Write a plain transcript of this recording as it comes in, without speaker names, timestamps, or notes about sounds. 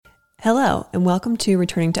Hello, and welcome to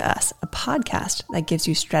Returning to Us, a podcast that gives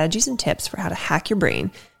you strategies and tips for how to hack your brain,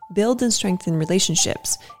 build and strengthen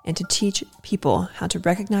relationships, and to teach people how to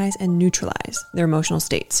recognize and neutralize their emotional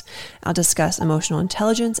states. I'll discuss emotional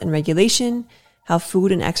intelligence and regulation, how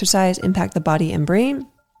food and exercise impact the body and brain,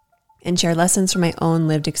 and share lessons from my own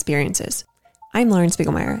lived experiences. I'm Lauren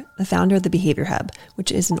Spiegelmeier, the founder of the Behavior Hub,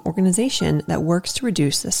 which is an organization that works to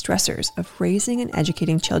reduce the stressors of raising and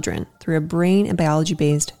educating children through a brain and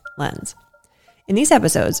biology-based lens. In these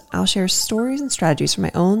episodes, I'll share stories and strategies from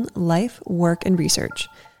my own life, work, and research,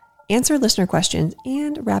 answer listener questions,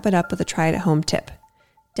 and wrap it up with a try-it-at-home tip.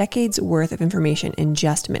 Decades worth of information in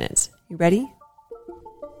just minutes. You ready?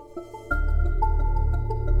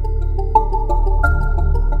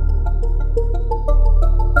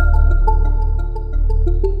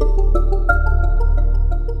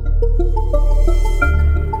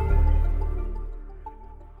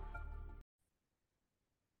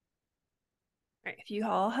 If you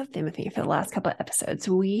all have been with me for the last couple of episodes,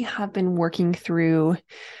 we have been working through,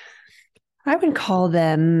 I would call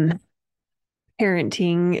them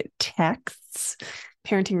parenting texts,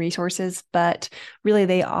 parenting resources, but really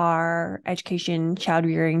they are education, child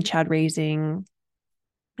rearing, child raising.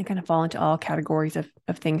 They kind of fall into all categories of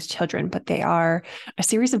things children, but they are a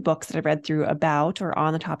series of books that I've read through about or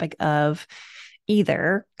on the topic of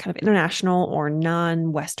either kind of international or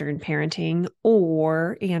non-Western parenting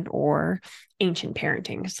or ancient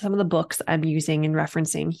parenting. Some of the books I'm using and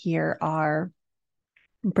referencing here are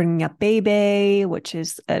Bringing Up Bebe, which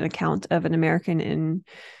is an account of an American in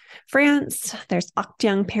France. There's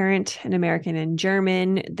Young Parent, an American in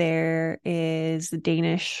German. There is The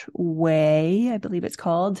Danish Way, I believe it's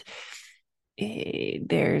called.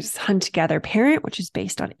 There's Hunt, Gather, Parent, which is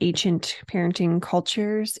based on ancient parenting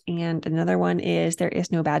cultures. And another one is There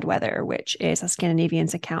Is No Bad Weather, which is a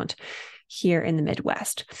Scandinavian's account here in the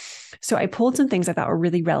Midwest. So I pulled some things I thought were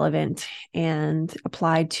really relevant and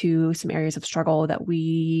applied to some areas of struggle that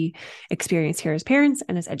we experience here as parents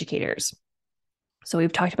and as educators. So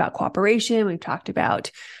we've talked about cooperation, we've talked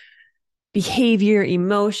about behavior,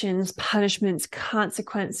 emotions, punishments,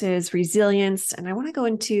 consequences, resilience. And I want to go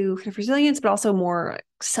into kind of resilience, but also more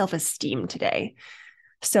self-esteem today.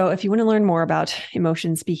 So if you want to learn more about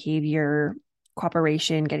emotions, behavior,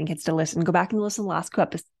 cooperation, getting kids to listen, go back and listen to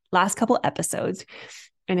the last couple episodes.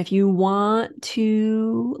 And if you want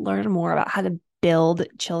to learn more about how to build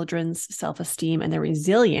children's self-esteem and their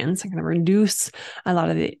resilience and kind of reduce a lot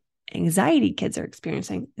of the anxiety kids are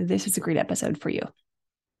experiencing, this is a great episode for you.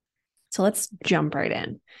 So let's jump right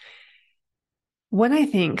in. When I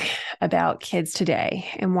think about kids today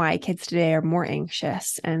and why kids today are more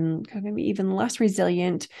anxious and maybe even less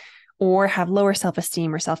resilient or have lower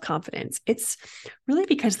self-esteem or self-confidence, it's really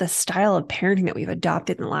because the style of parenting that we've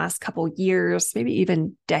adopted in the last couple of years, maybe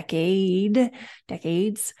even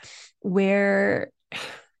decades, where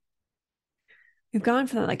we've gone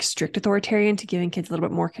from that strict authoritarian to giving kids a little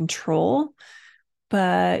bit more control,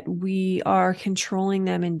 but we are controlling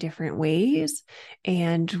them in different ways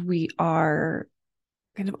and we are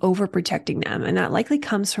kind of overprotecting them. And that likely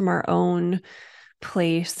comes from our own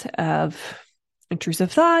place of intrusive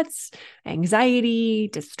thoughts, anxiety,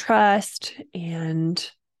 distrust, and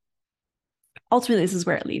ultimately this is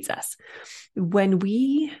where it leads us. When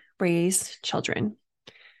we raise children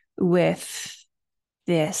with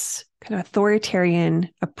this kind of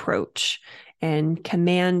authoritarian approach and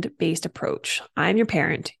command-based approach, I'm your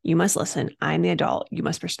parent, you must listen, I'm the adult, you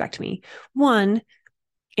must respect me. One,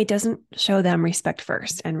 it doesn't show them respect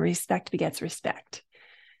first, and respect begets respect.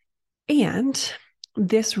 And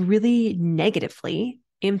this really negatively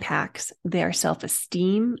impacts their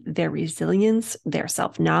self-esteem, their resilience, their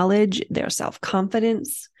self-knowledge, their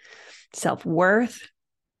self-confidence, self-worth,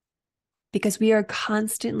 because we are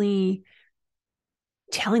constantly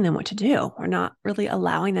telling them what to do. We're not really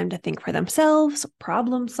allowing them to think for themselves,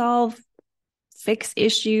 problem solve, fix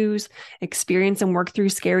issues, experience and work through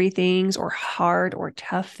scary things or hard or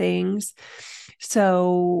tough things.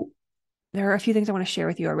 So there are a few things I want to share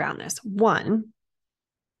with you around this. One,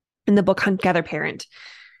 in the book Hunt, Gather, Parent,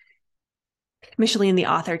 Micheline, the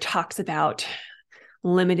author, talks about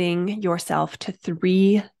limiting yourself to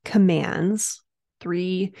 3 commands,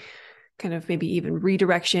 3 kind of maybe even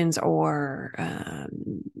redirections or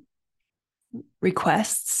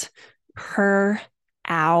requests per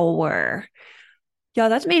hour. Y'all,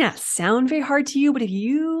 that may not sound very hard to you, but if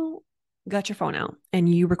you got your phone out and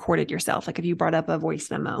you recorded yourself, like if you brought up a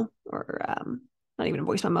voice memo or not even a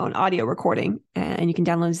voice memo, an audio recording, and you can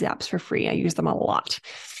download these apps for free. I use them a lot.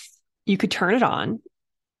 You could turn it on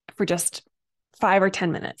for just 5 or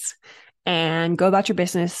 10 minutes and go about your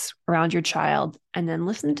business around your child, and then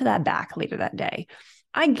listen to that back later that day.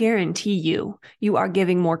 I guarantee you are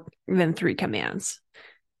giving more than 3 commands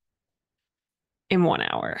in 1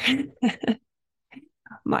 hour.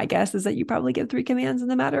 My guess is that you probably get 3 commands in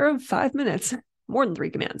the matter of 5 minutes, more than 3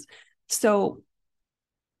 commands. So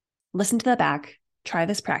listen to that back, try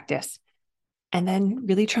this practice, and then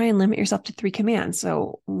really try and limit yourself to 3 commands.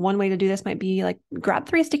 So one way to do this might be like grab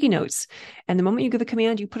 3 sticky notes. And the moment you give a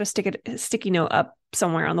command, you put a sticky note up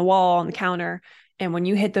somewhere on the wall, on the counter. And when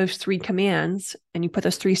you hit those 3 commands and you put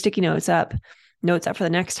those 3 sticky notes up for the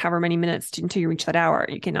next however many minutes until you reach that hour,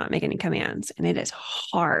 you cannot make any commands. And it is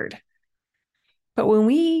hard. But when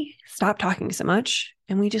we stop talking so much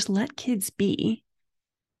and we just let kids be,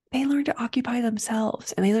 they learn to occupy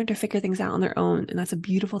themselves and they learn to figure things out on their own. And that's a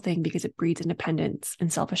beautiful thing because it breeds independence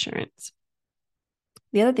and self-assurance.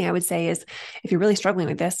 The other thing I would say is if you're really struggling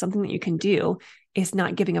with this, something that you can do is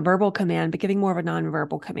not giving a verbal command, but giving more of a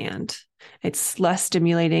nonverbal command. It's less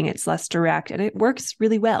stimulating, it's less direct, and it works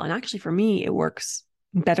really well. And actually, for me, it works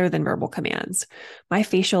better than verbal commands. My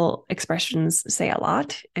facial expressions say a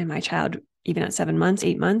lot, and my child, even at 7 months,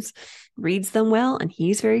 8 months, reads them well, and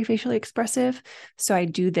he's very facially expressive. So I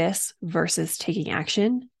do this versus taking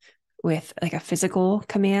action with like a physical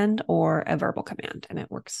command or a verbal command, and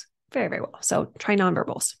it works very, very well. So try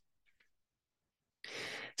nonverbals.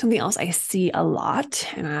 Something else I see a lot,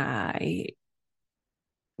 and I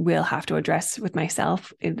will have to address with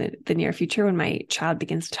myself in the near future when my child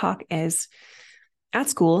begins to talk, is at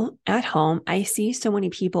school, at home, I see so many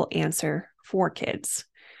people answer for kids,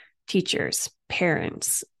 teachers,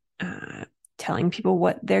 parents, telling people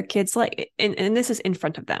what their kids like. And this is in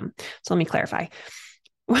front of them. So let me clarify.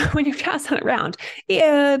 When your child's not around,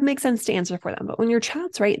 it makes sense to answer for them. But when your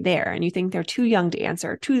child's right there and you think they're too young to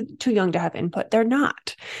answer, too young to have input, they're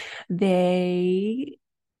not. They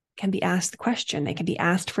can be asked the question. They can be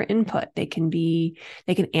asked for input. They can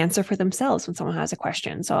answer for themselves when someone has a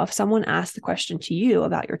question. So if someone asks the question to you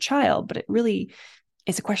about your child, but it really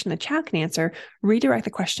is a question the child can answer, redirect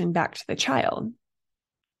the question back to the child.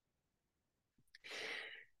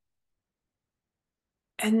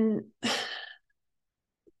 And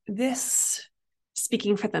this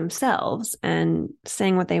speaking for themselves and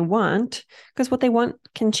saying what they want, because what they want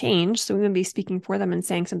can change. So we would be speaking for them and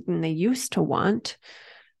saying something they used to want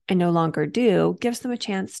and no longer do, gives them a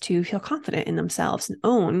chance to feel confident in themselves and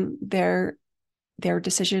own their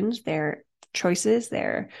decisions, their choices,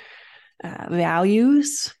 their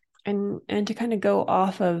values, and to kind of go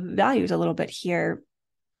off of values a little bit here.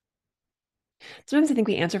 Sometimes I think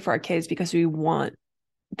we answer for our kids because we want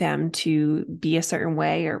them to be a certain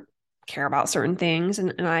way or care about certain things.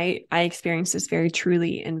 And I experience this very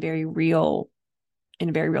truly and very real, in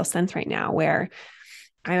a very real sense right now, where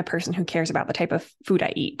I'm a person who cares about the type of food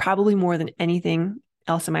I eat, probably more than anything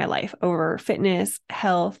else in my life, over fitness,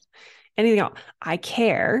 health, anything else. I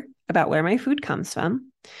care about where my food comes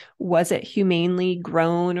from. Was it humanely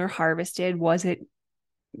grown or harvested? Was it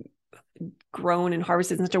grown and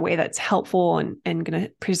harvested in such a way that's helpful and going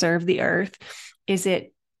to preserve the earth? Is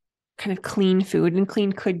it kind of clean food? And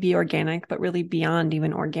clean could be organic, but really beyond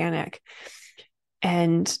even organic.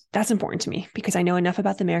 And that's important to me because I know enough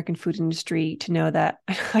about the American food industry to know that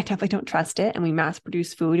I definitely don't trust it. And we mass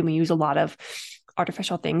produce food and we use a lot of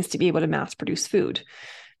artificial things to be able to mass produce food.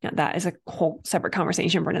 Now, that is a whole separate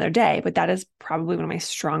conversation for another day, but that is probably one of my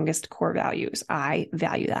strongest core values. I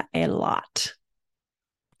value that a lot.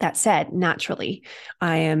 That said, naturally,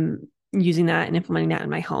 I am using that and implementing that in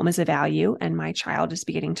my home as a value, and my child is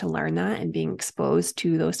beginning to learn that and being exposed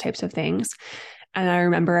to those types of things. And I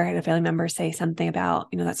remember I had a family member say something about,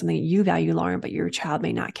 that's something you value, Lauren, but your child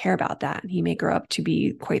may not care about that. And he may grow up to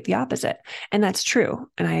be quite the opposite. And that's true.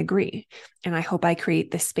 And I agree. And I hope I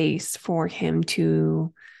create the space for him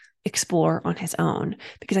to explore on his own,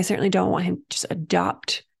 because I certainly don't want him to just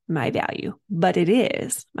adopt my value, but it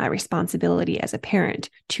is my responsibility as a parent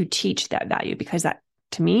to teach that value, because that,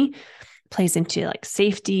 to me, plays into like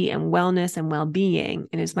safety and wellness and well-being.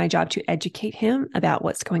 And it's my job to educate him about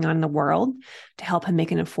what's going on in the world to help him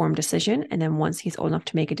make an informed decision. And then once he's old enough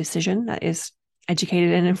to make a decision that is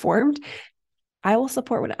educated and informed, I will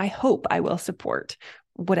support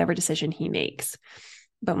whatever decision he makes.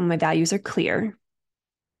 But when my values are clear,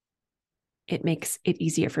 it makes it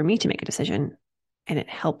easier for me to make a decision, and it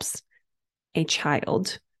helps a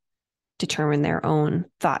child determine their own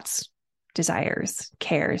thoughts, desires,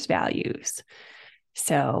 cares, values.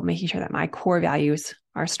 So making sure that my core values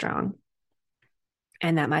are strong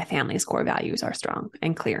and that my family's core values are strong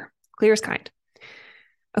and clear. Clear as kind.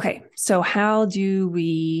 Okay, so how do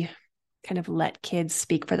we kind of let kids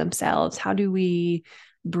speak for themselves? How do we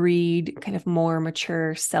breed kind of more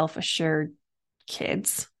mature, self-assured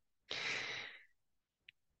kids.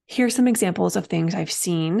 Here's some examples of things I've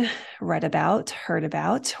seen, read about, heard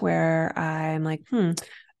about, where I'm like,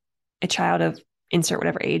 a child of insert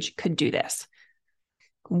whatever age could do this.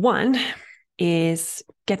 One is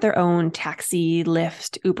get their own taxi,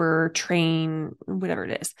 Lyft, Uber, train, whatever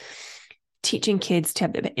it is. Teaching kids to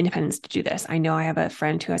have the independence to do this. I know I have a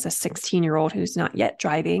friend who has a 16-year-old who's not yet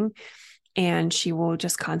driving, and she will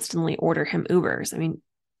just constantly order him Ubers. I mean,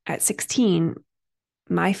 at 16,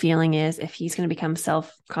 my feeling is if he's going to become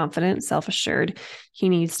self-confident, self-assured, he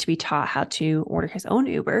needs to be taught how to order his own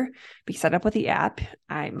Uber, be set up with the app.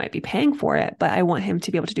 I might be paying for it, but I want him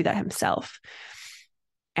to be able to do that himself.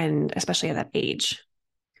 And especially at that age.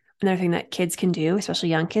 Another thing that kids can do, especially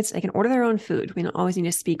young kids, they can order their own food. We don't always need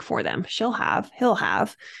to speak for them. He'll have,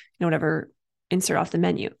 whatever, insert off the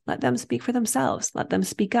menu. Let them speak for themselves. Let them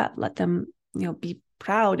speak up. Let them, be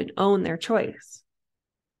proud and own their choice.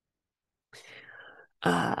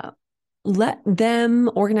 Let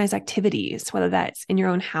them organize activities, whether that's in your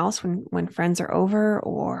own house when friends are over,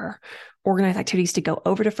 or organize activities to go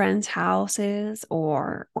over to friends' houses,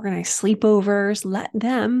 or organize sleepovers. Let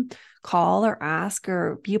them call or ask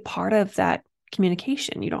or be a part of that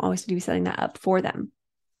communication. You don't always have to be setting that up for them.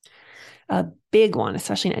 A big one,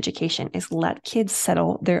 especially in education, is let kids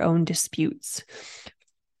settle their own disputes.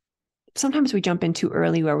 Sometimes we jump in too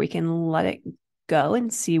early where we can let it go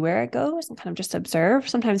and see where it goes and kind of just observe.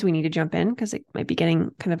 Sometimes we need to jump in because it might be getting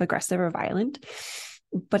kind of aggressive or violent.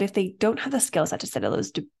 But if they don't have the skill set to settle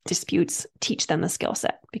those disputes, teach them the skill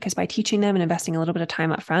set, because by teaching them and investing a little bit of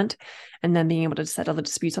time up front and then being able to settle the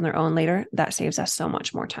disputes on their own later, that saves us so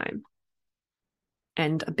much more time.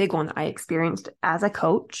 And a big one that I experienced as a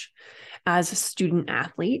coach, as a student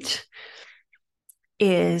athlete,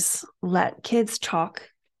 is let kids talk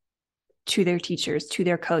to their teachers, to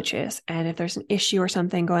their coaches. And if there's an issue or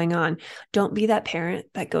something going on, don't be that parent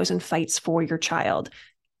that goes and fights for your child.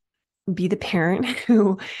 Be the parent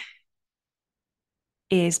who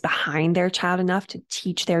is behind their child enough to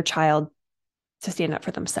teach their child to stand up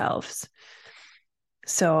for themselves.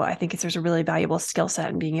 So I think there's a really valuable skill set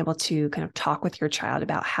in being able to kind of talk with your child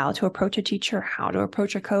about how to approach a teacher, how to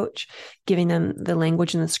approach a coach, giving them the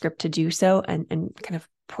language and the script to do so, and kind of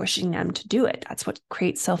pushing them to do it. That's what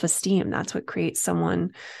creates self-esteem. That's what creates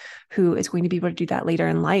someone who is going to be able to do that later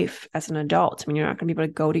in life as an adult. I mean, you're not going to be able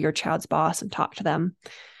to go to your child's boss and talk to them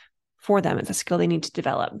for them. It's a skill they need to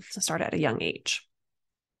develop. So start at a young age.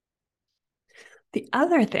 The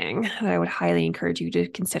other thing that I would highly encourage you to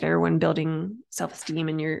consider when building self-esteem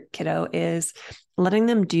in your kiddo is letting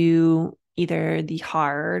them do either the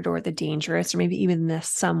hard or the dangerous, or maybe even the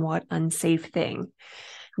somewhat unsafe thing.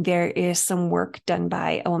 There is some work done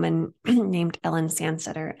by a woman named Ellen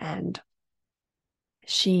Sandsetter, and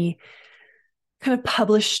she kind of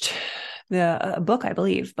published a book, I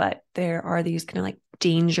believe, but there are these kind of like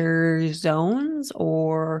danger zones,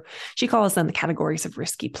 or she calls them the categories of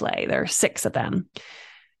risky play. There are 6 of them,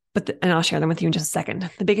 and I'll share them with you in just a second.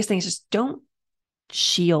 The biggest thing is just don't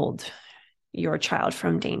shield your child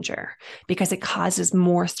from danger, because it causes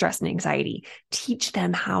more stress and anxiety. Teach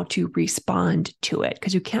them how to respond to it,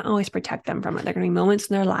 because you can't always protect them from it. There are going to be moments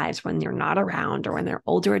in their lives when you're not around or when they're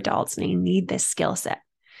older adults and they need this skill set.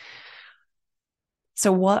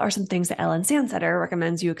 So what are some things that Ellen Sandsetter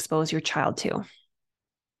recommends you expose your child to?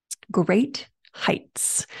 Great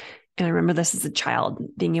heights. And I remember this as a child,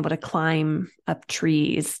 being able to climb up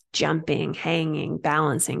trees, jumping, hanging,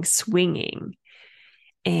 balancing, swinging.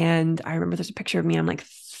 And I remember there's a picture of me. I'm like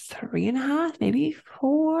 3.5, maybe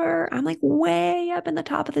 4. I'm like way up in the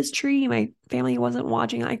top of this tree. My family wasn't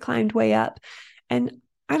watching. I climbed way up. And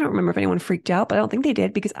I don't remember if anyone freaked out, but I don't think they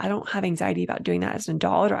did, because I don't have anxiety about doing that as an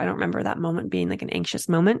adult, or I don't remember that moment being like an anxious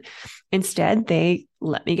moment. Instead, they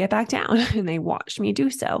let me get back down and they watched me do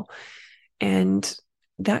so. And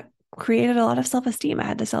that created a lot of self-esteem. I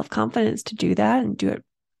had the self-confidence to do that and do it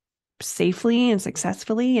safely and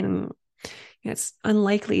successfully. And it's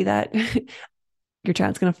unlikely that your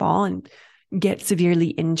child's going to fall and get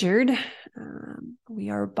severely injured. We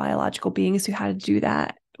are biological beings who had to do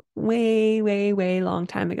that way, way, way long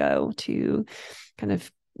time ago to kind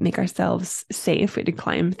of make ourselves safe. We had to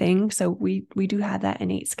climb things. So we do have that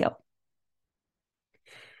innate skill.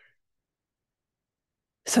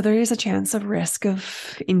 So there is a chance of risk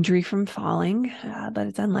of injury from falling, but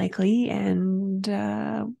it's unlikely.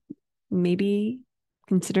 And maybe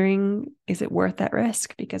considering, is it worth that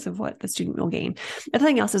risk because of what the student will gain?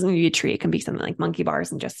 Everything else doesn't need to be a tree. It can be something like monkey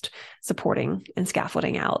bars and just supporting and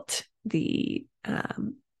scaffolding out the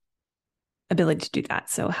ability to do that.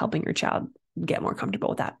 So helping your child get more comfortable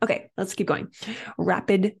with that. Okay, let's keep going.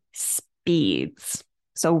 Rapid speeds.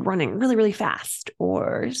 So running really, really fast,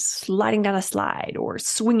 or sliding down a slide, or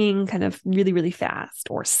swinging kind of really, really fast,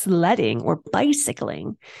 or sledding, or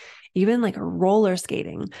bicycling, even like roller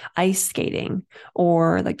skating, ice skating,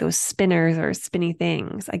 or like those spinners or spinny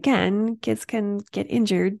things. Again, kids can get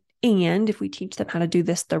injured. And if we teach them how to do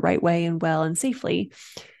this the right way and well and safely,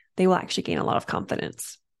 they will actually gain a lot of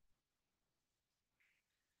confidence.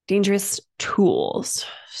 Dangerous tools.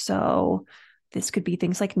 So this could be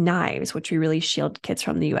things like knives, which we really shield kids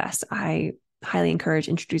from the US. I highly encourage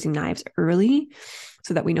introducing knives early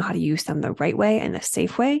so that we know how to use them the right way and the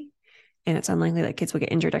safe way. And it's unlikely that kids will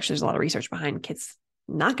get injured. Actually, there's a lot of research behind kids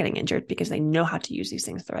not getting injured because they know how to use these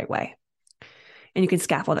things the right way. And you can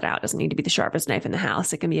scaffold it out. It doesn't need to be the sharpest knife in the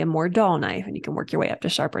house. It can be a more dull knife, and you can work your way up to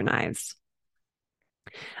sharper knives.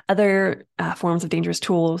 Other forms of dangerous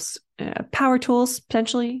tools, power tools,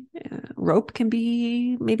 potentially. Rope can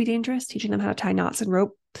be maybe dangerous, teaching them how to tie knots and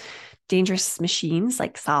rope. Dangerous machines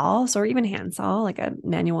like saws, or even handsaw, like a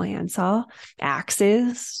manual handsaw,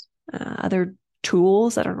 axes, other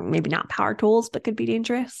tools that are maybe not power tools, but could be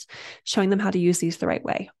dangerous, showing them how to use these the right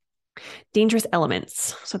way. Dangerous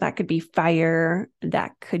elements. So that could be fire,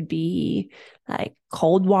 that could be like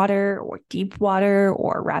cold water or deep water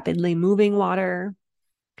or rapidly moving water.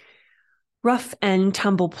 Rough and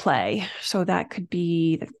tumble play. So that could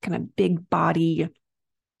be the kind of big body,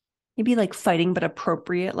 maybe like fighting, but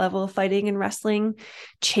appropriate level of fighting and wrestling,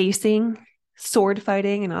 chasing, sword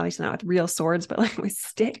fighting, and obviously not with real swords, but like with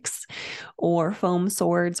sticks or foam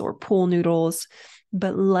swords or pool noodles,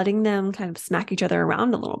 but letting them kind of smack each other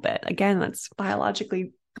around a little bit. Again, that's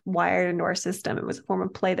biologically wired into our system. It was a form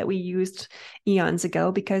of play that we used eons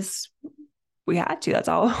ago because we had to. That's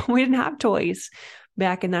all. We didn't have toys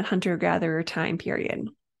back in that hunter-gatherer time period.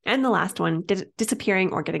 And the last one,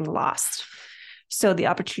 disappearing or getting lost. So the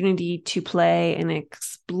opportunity to play and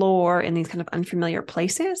explore in these kind of unfamiliar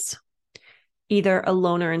places, either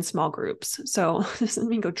alone or in small groups. So this doesn't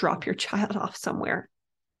mean go drop your child off somewhere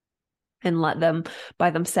and let them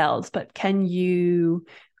by themselves, but can you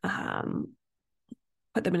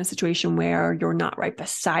put them in a situation where you're not right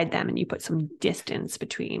beside them and you put some distance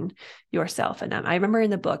between yourself and them. I remember in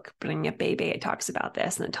the book, Bringing Up Baby, it talks about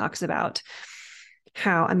this, and it talks about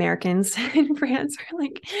how Americans in France are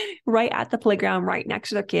like right at the playground, right next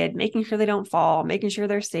to their kid, making sure they don't fall, making sure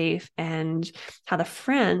they're safe, and how the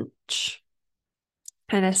French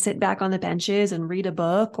kind of sit back on the benches and read a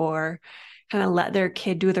book or kind of let their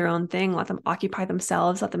kid do their own thing, let them occupy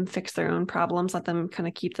themselves, let them fix their own problems, let them kind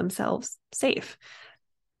of keep themselves safe.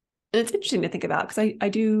 And it's interesting to think about because I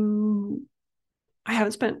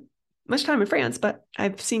haven't spent much time in France, but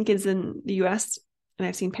I've seen kids in the US and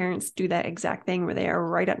I've seen parents do that exact thing where they are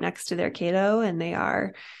right up next to their kiddo and they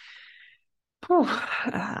are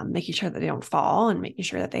making sure that they don't fall and making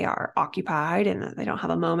sure that they are occupied and that they don't have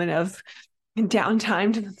a moment of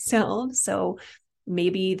downtime to themselves. So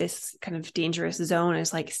maybe this kind of dangerous zone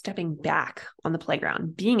is like stepping back on the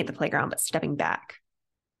playground, being at the playground, but stepping back.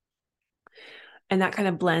 And that kind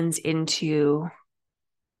of blends into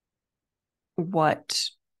what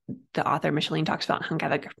the author Micheline talks about in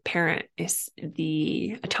Hungarian Parent is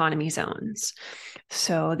the autonomy zones.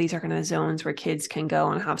 So these are kind of zones where kids can go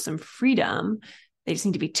and have some freedom. They just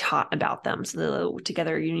need to be taught about them. So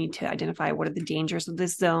together you need to identify what are the dangers of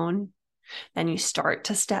this zone. Then you start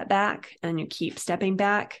to step back and you keep stepping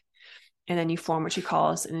back. And then you form what she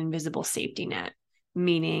calls an invisible safety net,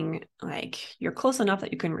 meaning like you're close enough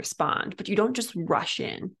that you can respond, but you don't just rush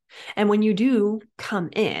in. And when you do come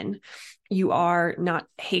in, you are not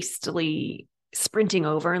hastily sprinting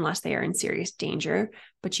over unless they are in serious danger,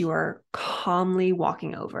 but you are calmly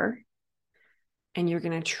walking over. And you're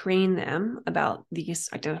going to train them about these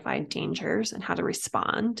identified dangers and how to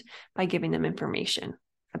respond by giving them information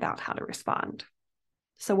about how to respond.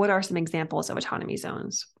 So what are some examples of autonomy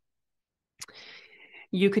zones?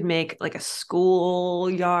 You could make like a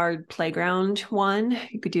schoolyard playground one.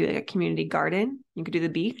 You could do like a community garden. You could do the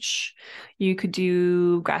beach. You could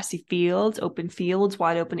do grassy fields, open fields,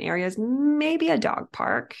 wide open areas, maybe a dog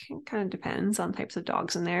park. It kind of depends on types of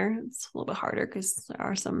dogs in there. It's a little bit harder because there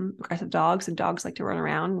are some aggressive dogs and dogs like to run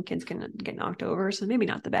around and kids can get knocked over. So maybe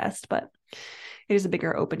not the best, but it is a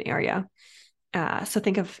bigger open area. So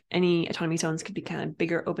think of any autonomy zones could be kind of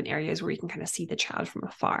bigger open areas where you can kind of see the child from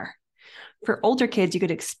afar. For older kids, you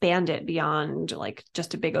could expand it beyond like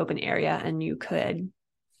just a big open area, and you could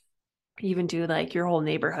even do like your whole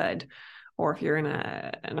neighborhood, or if you're in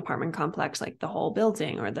an apartment complex, like the whole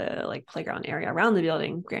building or the like playground area around the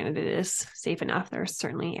building. Granted, it is safe enough. There are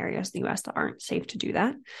certainly areas in the US that aren't safe to do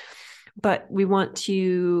that, but we want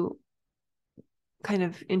to kind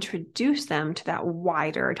of introduce them to that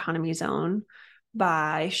wider autonomy zone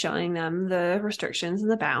by showing them the restrictions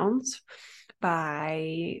and the bounds,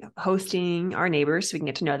 by hosting our neighbors so we can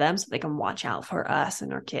get to know them so they can watch out for us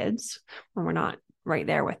and our kids when we're not right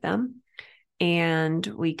there with them. And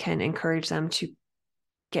we can encourage them to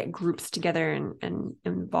get groups together and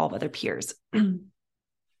involve other peers.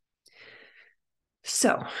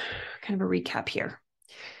 So, kind of a recap here.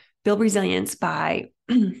 Build resilience by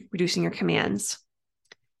reducing your commands,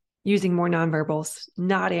 using more nonverbals,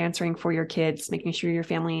 not answering for your kids, making sure your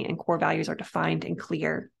family and core values are defined and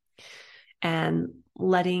clear, and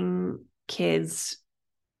letting kids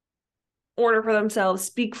order for themselves,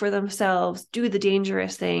 speak for themselves, do the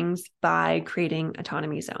dangerous things by creating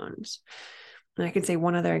autonomy zones. And I could say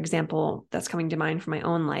one other example that's coming to mind from my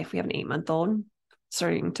own life. We have an 8-month-old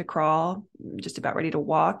starting to crawl, just about ready to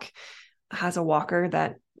walk, has a walker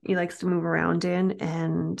that he likes to move around in.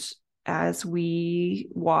 And as we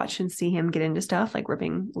watch and see him get into stuff like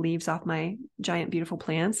ripping leaves off my giant, beautiful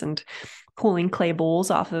plants and pulling clay bowls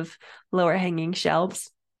off of lower hanging shelves,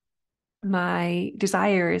 my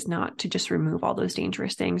desire is not to just remove all those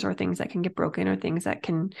dangerous things or things that can get broken or things that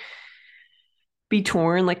can be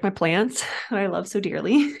torn, like my plants that I love so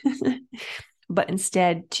dearly, but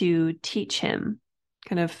instead to teach him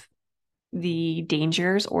kind of the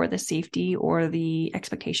dangers or the safety or the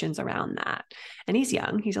expectations around that. And he's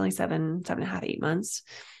young. He's only 7.5, 8 months.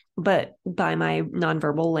 But by my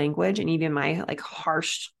nonverbal language and even my like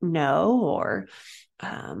harsh no or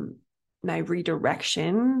my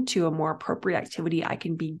redirection to a more appropriate activity, I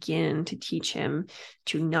can begin to teach him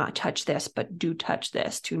to not touch this, but do touch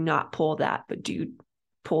this, to not pull that, but do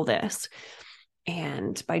pull this.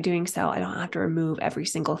 And by doing so, I don't have to remove every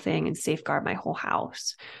single thing and safeguard my whole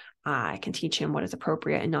house. I can teach him what is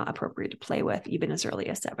appropriate and not appropriate to play with, even as early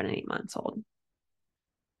as 7 and 8 months old.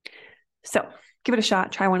 So give it a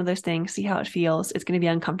shot, try one of those things, see how it feels. It's going to be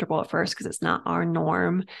uncomfortable at first because it's not our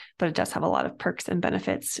norm, but it does have a lot of perks and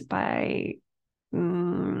benefits by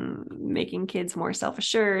making kids more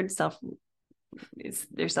self-assured,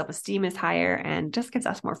 their self-esteem is higher, and just gives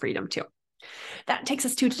us more freedom too. That takes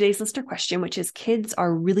us to today's listener question, which is kids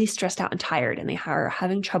are really stressed out and tired and they are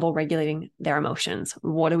having trouble regulating their emotions.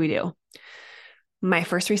 What do we do? My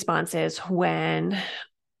first response is when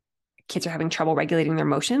kids are having trouble regulating their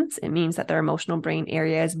emotions, it means that their emotional brain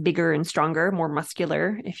area is bigger and stronger, more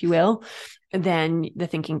muscular, if you will, than the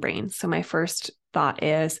thinking brain. So my first thought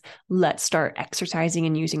is let's start exercising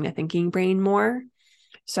and using the thinking brain more.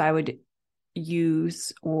 So I would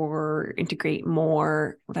use or integrate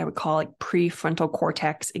more what I would call like prefrontal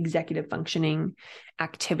cortex executive functioning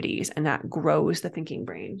activities, and that grows the thinking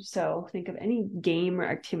brain. So think of any game or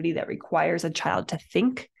activity that requires a child to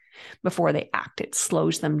think before they act. It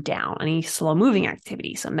slows them down. Any slow moving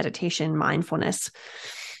activity, so meditation, mindfulness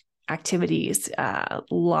activities,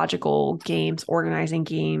 logical games, organizing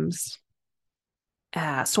games,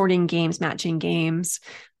 sorting games, matching games,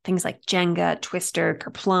 things like Jenga, Twister,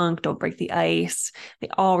 Kerplunk, Don't Break the Ice. They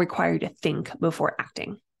all require you to think before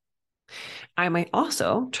acting. I might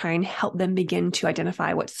also try and help them begin to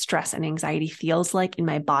identify what stress and anxiety feels like in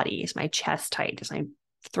my body. Is my chest tight? Does my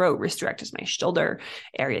throat restrict? Does my shoulder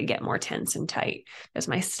area get more tense and tight? Does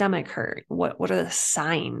my stomach hurt? What are the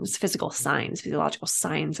signs, physiological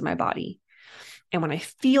signs in my body? And when I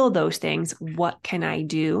feel those things, what can I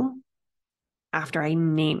do after I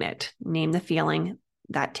name it? Name the feeling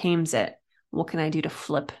that tames it. What can I do to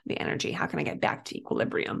flip the energy? How can I get back to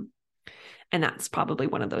equilibrium? And that's probably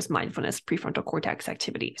one of those mindfulness prefrontal cortex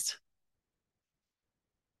activities.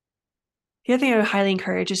 The other thing I would highly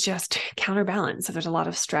encourage is just counterbalance. If there's a lot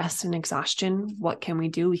of stress and exhaustion, what can we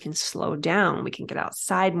do? We can slow down. We can get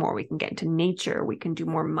outside more. We can get into nature. We can do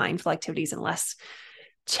more mindful activities and less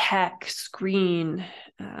tech, screen,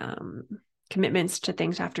 commitments to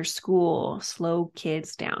things after school. Slow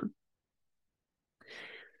kids down.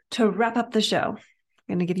 To wrap up the show,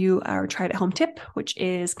 I'm going to give you our try it at home tip, which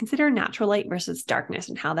is consider natural light versus darkness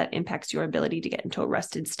and how that impacts your ability to get into a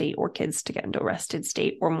rested state or kids to get into a rested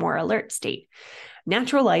state or more alert state.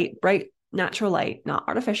 Natural light, bright natural light, not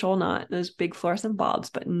artificial, not those big fluorescent bulbs,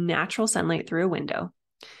 but natural sunlight through a window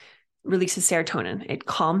releases serotonin. It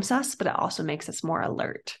calms us, but it also makes us more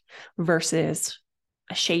alert versus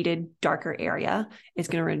a shaded, darker area is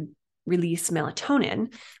going to release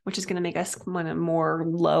melatonin, which is going to make us more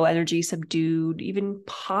low energy, subdued, even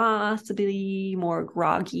possibly more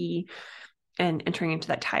groggy and entering into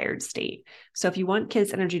that tired state. So if you want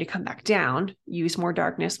kids' energy to come back down, use more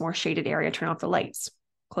darkness, more shaded area, turn off the lights,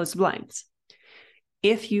 close the blinds.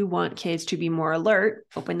 If you want kids to be more alert,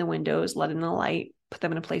 open the windows, let in the light, put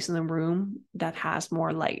them in a place in the room that has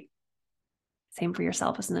more light. Same for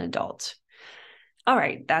yourself as an adult. All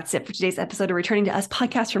right, that's it for today's episode of Returning to Us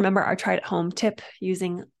podcast. Remember our try it at home tip,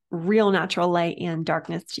 using real natural light and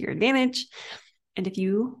darkness to your advantage. And if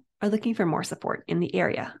you are looking for more support in the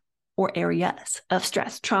area or areas of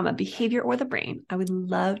stress, trauma, behavior, or the brain, I would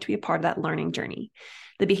love to be a part of that learning journey.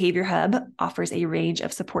 The Behavior Hub offers a range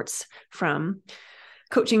of supports, from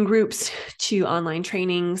coaching groups to online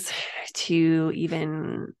trainings to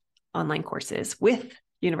even online courses with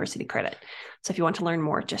university credit. So if you want to learn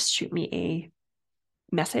more, just shoot me a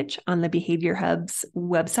message on the Behavior Hub's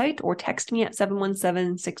website or text me at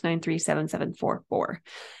 717-693-7744.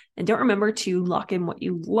 And don't remember to lock in what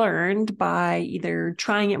you learned by either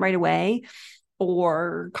trying it right away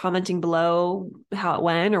or commenting below how it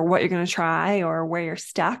went or what you're going to try or where you're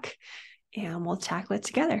stuck, and we'll tackle it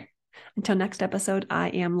together. Until next episode, I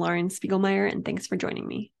am Lauren Spiegelmeier, and thanks for joining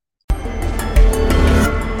me.